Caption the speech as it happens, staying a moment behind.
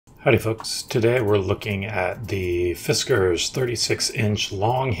Howdy folks, today we're looking at the Fiskars 36-inch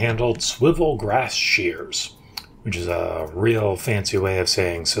long-handled swivel grass shears, which is a real fancy way of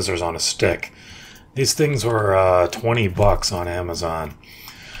saying scissors on a stick. These things were 20 bucks on Amazon.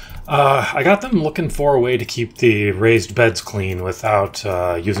 I got them looking for a way to keep the raised beds clean without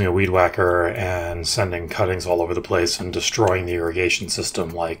using a weed whacker and sending cuttings all over the place and destroying the irrigation system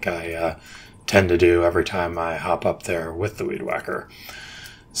like I tend to do every time I hop up there with the weed whacker.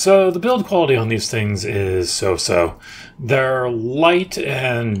 So the build quality on these things is so-so. They're light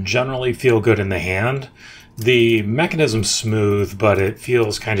and generally feel good in the hand. The mechanism's smooth, but it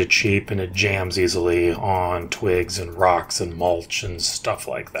feels kind of cheap and it jams easily on twigs and rocks and mulch and stuff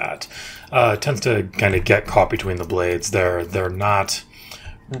like that. It tends to kind of get caught between the blades. They're not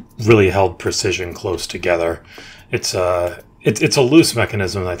really held precision close together. It's a loose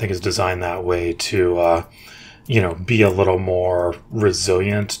mechanism that I think is designed that way to be a little more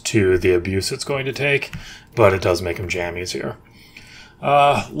resilient to the abuse it's going to take, but it does make them jam easier.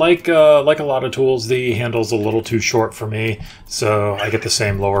 Like a lot of tools, the handle's a little too short for me, so I get the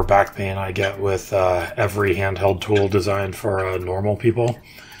same lower back pain I get with every handheld tool designed for normal people.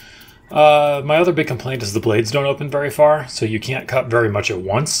 My other big complaint is the blades don't open very far, so you can't cut very much at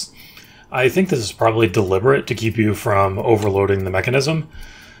once. I think this is probably deliberate to keep you from overloading the mechanism,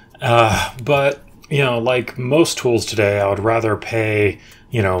 but like most tools today, I would rather pay,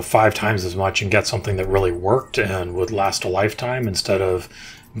 5 times as much and get something that really worked and would last a lifetime instead of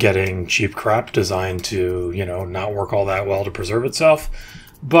getting cheap crap designed to, not work all that well to preserve itself.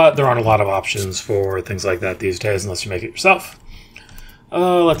 But there aren't a lot of options for things like that these days unless you make it yourself.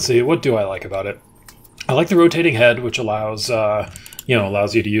 Let's see, what do I like about it? I like the rotating head, which allows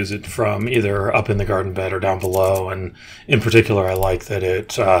you to use it from either up in the garden bed or down below. And in particular, I like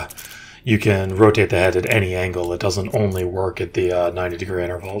that you can rotate the head at any angle. It doesn't only work at the 90-degree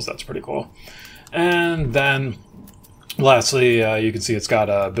intervals. That's pretty cool. And then lastly, you can see it's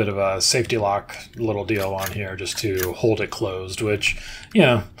got a bit of a safety lock little deal on here just to hold it closed, which,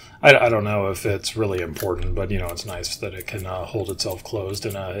 I don't know if it's really important, but, it's nice that it can hold itself closed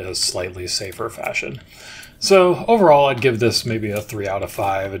in a slightly safer fashion. So overall, I'd give this maybe a 3 out of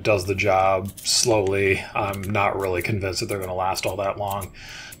 5. It does the job slowly. I'm not really convinced that they're going to last all that long.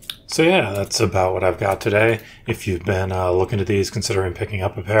 So yeah, that's about what I've got today. If you've been looking at these, considering picking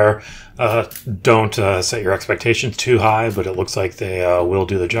up a pair, don't set your expectations too high, but it looks like they will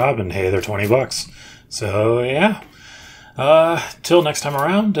do the job, and hey, they're 20 bucks. So yeah, till next time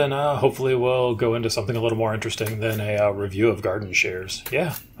around, and hopefully we'll go into something a little more interesting than a review of garden shears.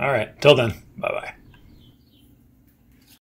 Yeah, all right, till then, bye-bye.